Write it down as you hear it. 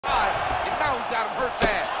got him hurt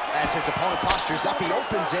bad. As his opponent postures up, he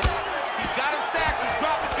opens it. He's got him stacked. He's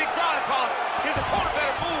dropping big ground and pound. His opponent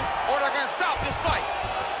better move or they're going to stop this fight.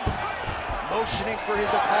 Motioning for his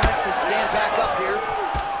opponent to stand back up here.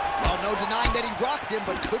 Well, no denying that he rocked him,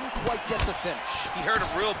 but couldn't quite get the finish. He hurt him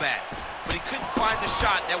real bad, but he couldn't find the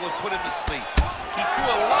shot that would put him to sleep. He threw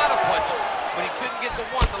a lot of punches, but he couldn't get the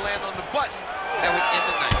one to land on the button that would end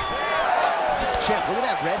the night. Champ, look at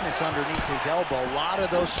that redness underneath his elbow. A lot of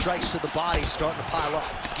those strikes to the body starting to pile up.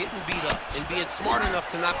 Getting beat up and being smart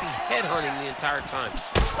enough to not be headhunting the entire time.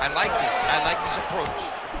 I like this. I like this approach.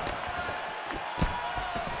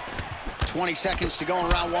 20 seconds to go in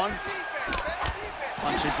round one.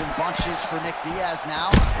 Punches and bunches for Nick Diaz now.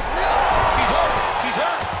 He's hurt. He's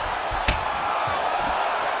hurt.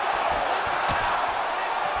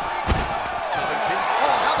 Covington's.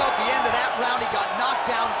 Oh, how about the end of that round? He got knocked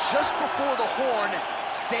down just before the horn,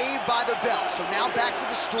 saved by the bell. So now back to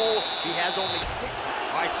the stool. He has only 60.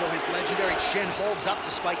 All right, so his legendary chin holds up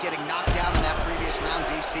despite getting knocked down in that previous round.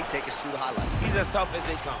 DC, take us through the highlight. He's as tough as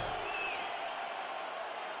they come.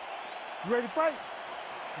 You ready to fight?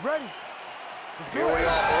 Ready. Here we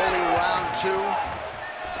are, early round two.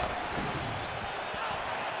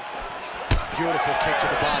 Beautiful kick to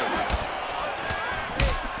the body.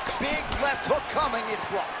 Big left hook coming, it's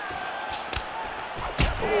blocked.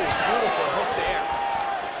 Oh, beautiful hook there.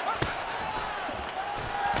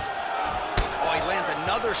 Oh, he lands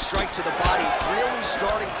another strike to the body, really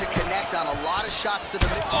starting to connect on a lot of shots to the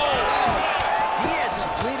mid. Oh! Diaz is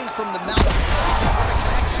bleeding from the mouth. The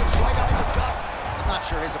connection's right up the gut. I'm not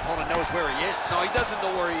sure his opponent knows where he is. No, he doesn't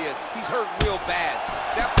know where he is. He's hurt real bad.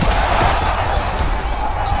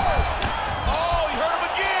 Oh, he hurt him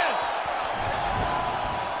again!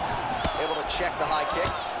 Able to check the high kick.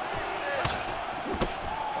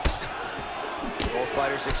 Both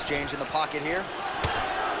fighters exchange in the pocket here.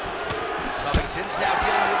 Covington's now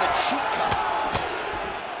dealing with a cheek cut.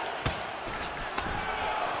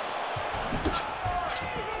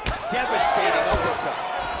 Devastating uppercut.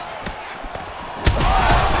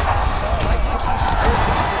 I think he's still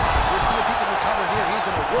compromised. We'll see if he can recover here. He's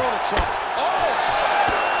in a world of trouble. Oh!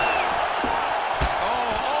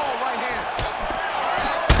 Oh, right hand.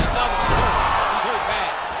 He's hurt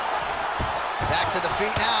bad. Back to the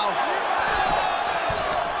feet now.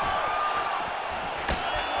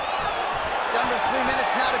 Under 3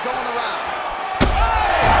 minutes now to go in the round.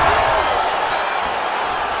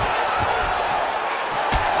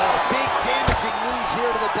 Oh, big damaging knees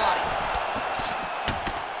here to the body.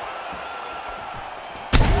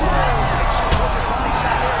 Picture perfect body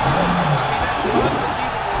shot there. He's hurt. I mean, that's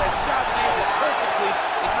unbelievable. That shot landed perfectly,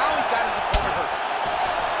 and now he's got his opponent hurt.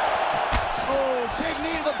 Oh, big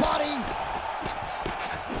knee to the body.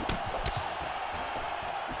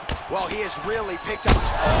 Well, he has really picked up.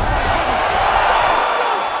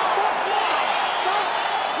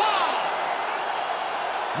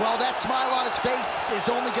 Well, that smile on his face is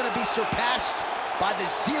only going to be surpassed by the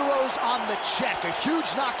zeros on the check. A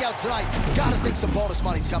huge knockout tonight. Gotta think some bonus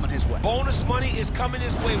money's coming his way. Bonus money is coming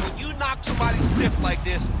his way. When you knock somebody stiff like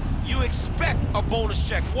this, you expect a bonus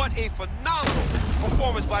check. What a phenomenal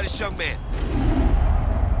performance by this young man.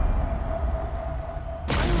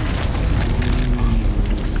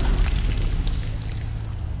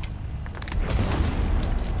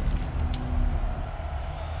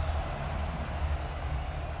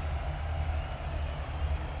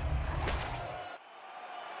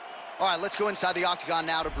 All right, let's go inside the octagon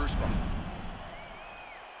now to Bruce Buffer.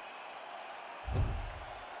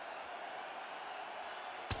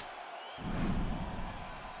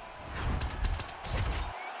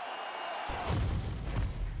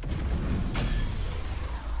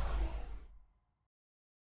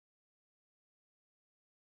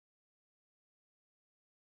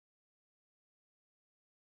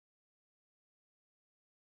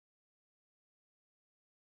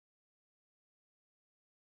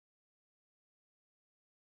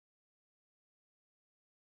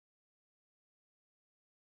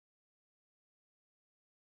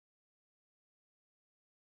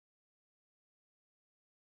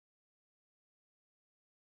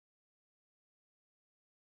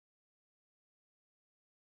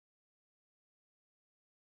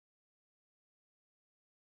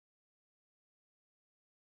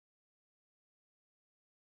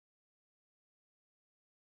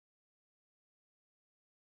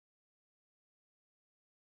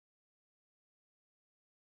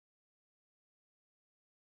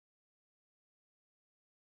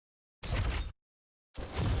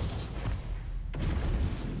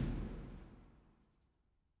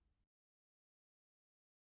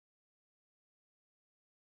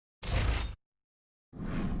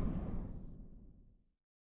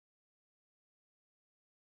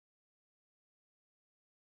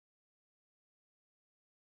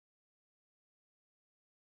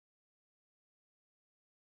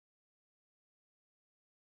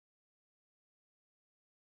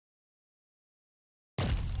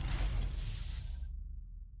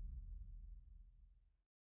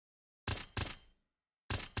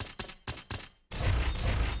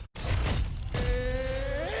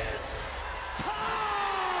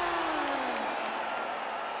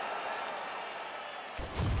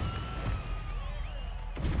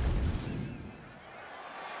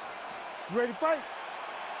 You ready to fight?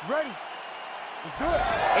 Ready. Let's do it.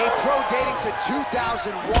 A pro dating to 2001.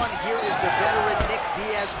 Here is the veteran Nick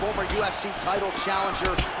Diaz, former UFC title challenger.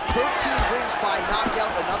 13 wins by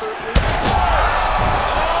knockout, another 8.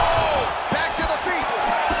 Oh! Back to the feet.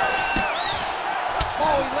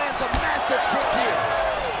 Oh, he lands a massive kick here.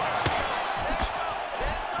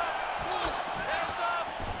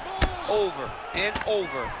 Over and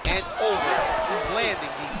over and over. He's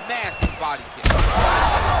landing these nasty body kicks. Oh,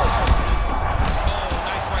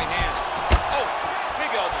 nice right hand. Oh,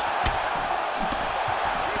 big elbow.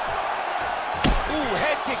 Ooh,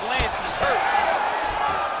 head kick lands. He's hurt.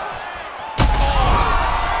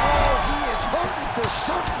 Oh, he is hurting for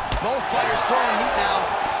certain. Both fighters throwing heat now.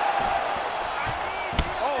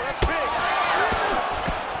 Oh, that's big.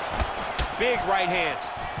 Big right hand.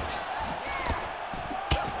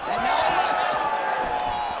 And now left.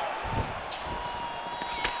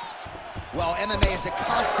 Well, MMA is a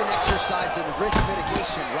constant exercise in risk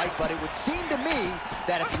mitigation, right? But it would seem to me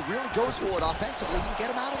that if he really goes for it offensively, you can get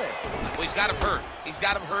him out of there. Well, he's got him hurt. He's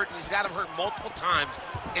got him hurt, and he's got him hurt multiple times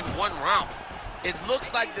in one round. It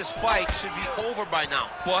looks like this fight should be over by now,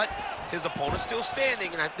 but his opponent's still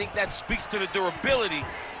standing, and I think that speaks to the durability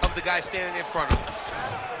of the guy standing in front of us.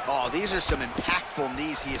 Oh, these are some impactful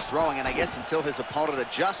knees he is throwing, and I guess until his opponent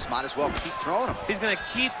adjusts, might as well keep throwing them. He's going to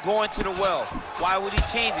keep going to the well. Why would he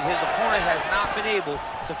change it? His opponent has not been able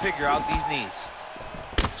to figure out these knees.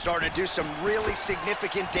 Starting to do some really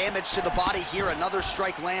significant damage to the body here. Another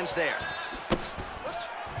strike lands there. Big strike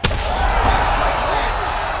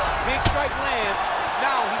lands. Big strike lands.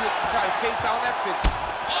 Now he looks to try to chase down that fence.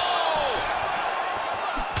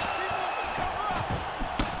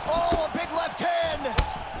 Oh, a big left hand.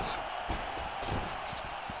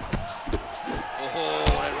 Oh,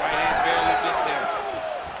 that right hand barely missed there.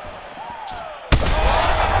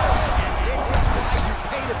 And this is why you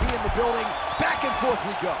pay to be in the building. Back and forth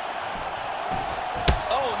we go.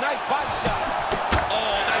 Oh, nice body shot.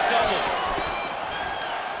 Oh, nice elbow.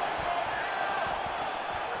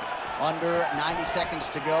 Under 90 seconds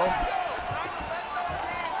to go.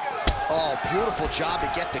 Oh, beautiful job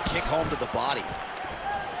to get the kick home to the body.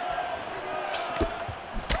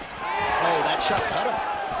 Oh, that shot cut him.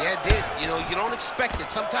 Yeah, it did. You know, you don't expect it.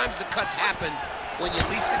 Sometimes the cuts happen when you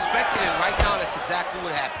least expect it, and right now that's exactly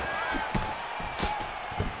what happened.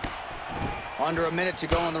 Under a minute to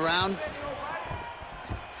go in the round.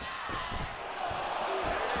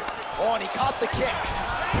 Oh, and he caught the kick.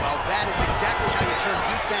 Well, that is exactly how you turn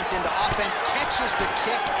defense into offense. Catches the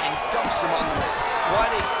kick and dumps him on the mat. What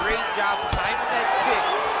a great job timing that kick,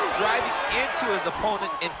 driving into his opponent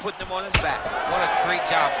and putting him on his back. What a great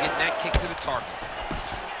job getting that kick to the target.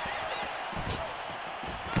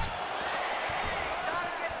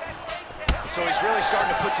 So he's really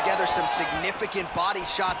starting to put together some significant body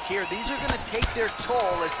shots here. These are going to take their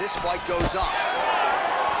toll as this fight goes on.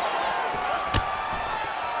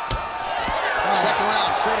 Second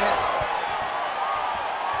round, straight ahead.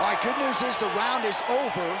 All right, good news is the round is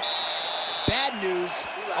over. Bad news,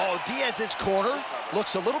 oh, Diaz's corner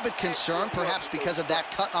looks a little bit concerned, perhaps because of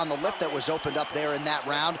that cut on the lip that was opened up there in that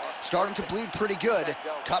round. Starting to bleed pretty good.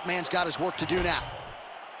 Cut man's got his work to do now.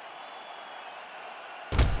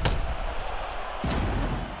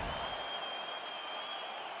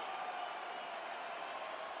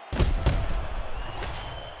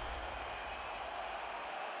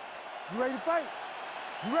 You ready to fight?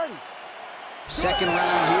 You ready? Second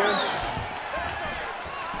round here.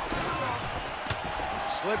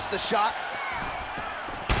 Slips the shot.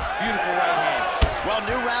 Beautiful right hand. Well,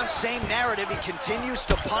 new round, same narrative. He continues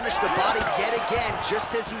to punish the body yet again,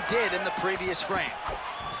 just as he did in the previous frame.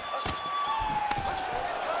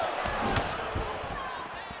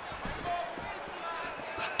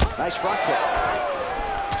 Nice front kick.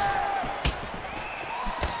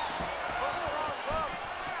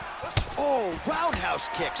 Oh, roundhouse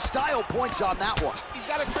kick. Style points on that one. He's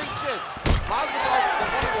got a great chin. Masvidal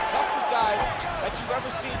is one of the toughest guys that you've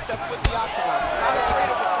ever seen step foot in the octagon. He's not afraid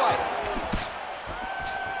of a fight.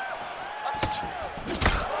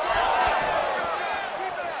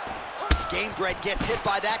 Gamebred gets hit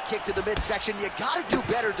by that kick to the midsection. You got to do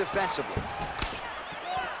better defensively.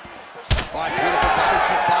 All right, beautiful body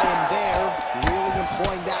kick by him there. Really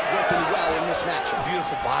employing that weapon well in this matchup.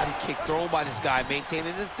 Beautiful body kick thrown by this guy,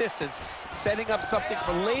 maintaining his distance, setting up something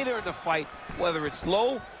for later in the fight, whether it's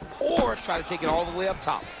low or try to take it all the way up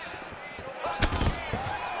top.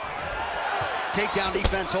 Takedown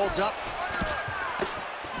defense holds up.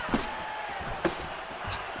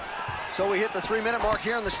 So we hit the 3-minute mark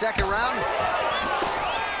here in the second round.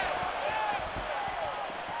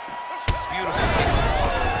 Beautiful kick.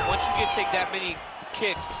 Once you take that many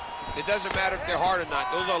kicks, It doesn't matter if they're hard or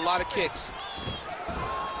not. Those are a lot of kicks.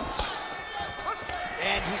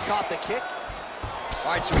 And he caught the kick.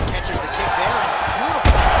 All right, so he catches the kick there, and beautiful.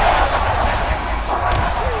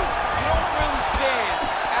 You don't really stand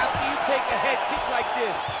after you take a head kick like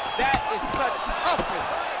this. That is such toughness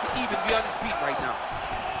to even be on his feet right now.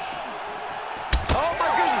 Oh, my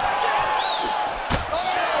goodness. Oh,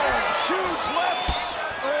 huge left.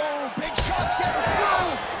 Oh, big shots getting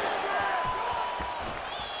through.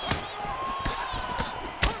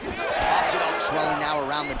 Hospital swelling now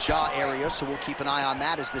around the jaw area, so we'll keep an eye on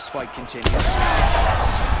that as this fight continues. Oh,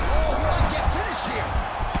 he might get finished here.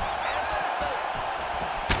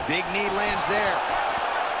 Big knee lands there.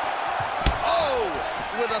 Oh,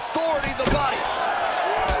 with authority, the body.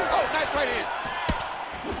 Oh, nice right hand.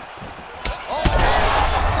 Oh.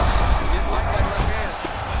 Didn't like that left hand.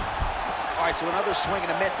 All right, so another swing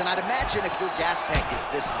and a miss, and I'd imagine if your gas tank is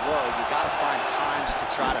this low, you got to find times to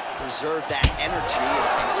try to preserve that energy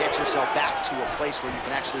and get yourself back to a place where you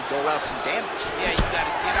can actually dole out some damage. Yeah, you got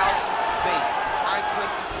to get out into space, find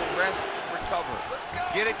places to rest and recover.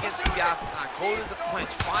 Get against the octagon, go to the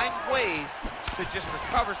clinch, find ways to just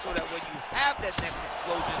recover so that when you have that next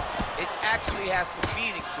explosion, it actually has some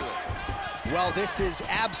meaning to it. Well, this is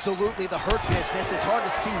absolutely the hurt business. It's hard to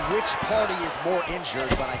see which party is more injured,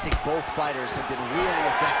 but I think both fighters have been really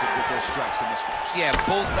effective with their strikes in this one. Yeah,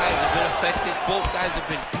 both guys have been affected. Both guys have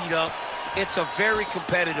been beat up. It's a very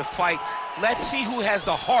competitive fight. Let's see who has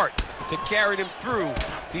the heart to carry them through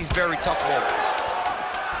these very tough moments.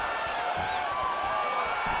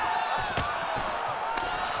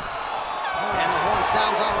 And the horn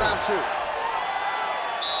sounds on round two.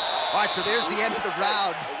 All right, so there's the end of the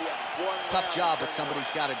round. Tough job, but somebody's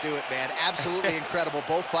got to do it, man. Absolutely incredible.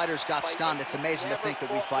 Both fighters got stunned. It's amazing to think that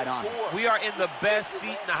we fight on. We are in the best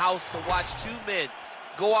seat in the house to watch two men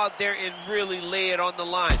go out there and really lay it on the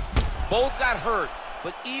line. Both got hurt,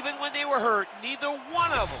 but even when they were hurt, neither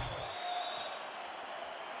one of them.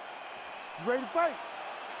 You ready to fight?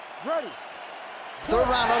 Ready. Third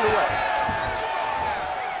round underway.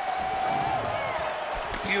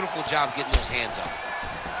 Beautiful job getting those hands up.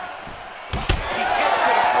 He gets to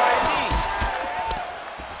the flying knee.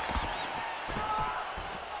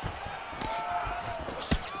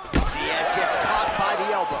 Diaz gets caught by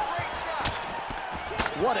the elbow.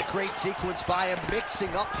 What a great sequence by him,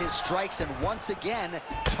 mixing up his strikes and once again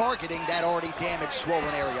targeting that already damaged,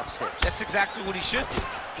 swollen area upstairs. That's exactly what he should do.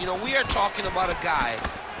 You know, we are talking about a guy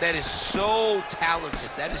that is so talented,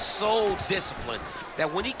 that is so disciplined,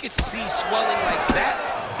 that when he can see swelling like that,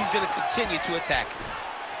 he's going to continue to attack it.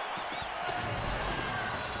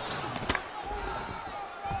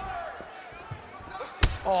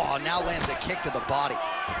 Oh, now lands a kick to the body.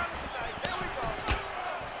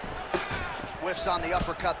 Whiffs on the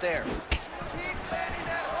uppercut there.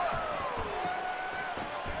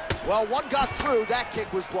 Well, one got through. That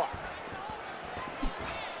kick was blocked.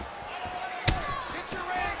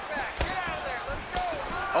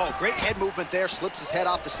 Oh, great head movement there. Slips his head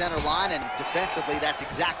off the center line, and defensively, that's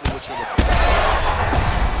exactly what you're looking for.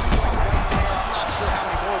 I'm not sure how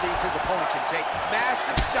many more of these his opponent can take.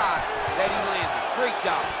 Massive shot that he landed. Great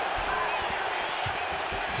job.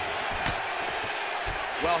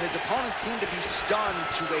 Well, his opponent seemed to be stunned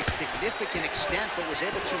to a significant extent, but was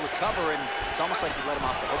able to recover, and it's almost like he let him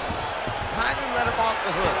off the hook. Kind of let him off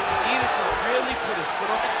the hook. He needed to really put his foot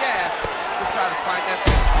on the gas to try to find that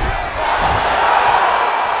victory.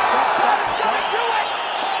 That's gonna do it!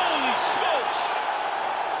 Holy smokes!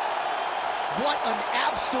 What an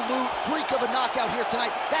absolute freak of a knockout here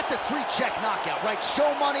tonight. That's a 3-check knockout, right?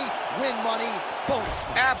 Show money, win money, bonus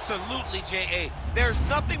money. Absolutely, J.A. There's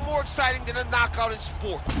nothing more exciting than a knockout in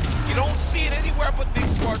sport. You don't see it anywhere but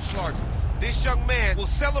mixed martial arts. This young man will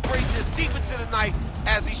celebrate this deep into the night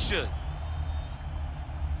as he should.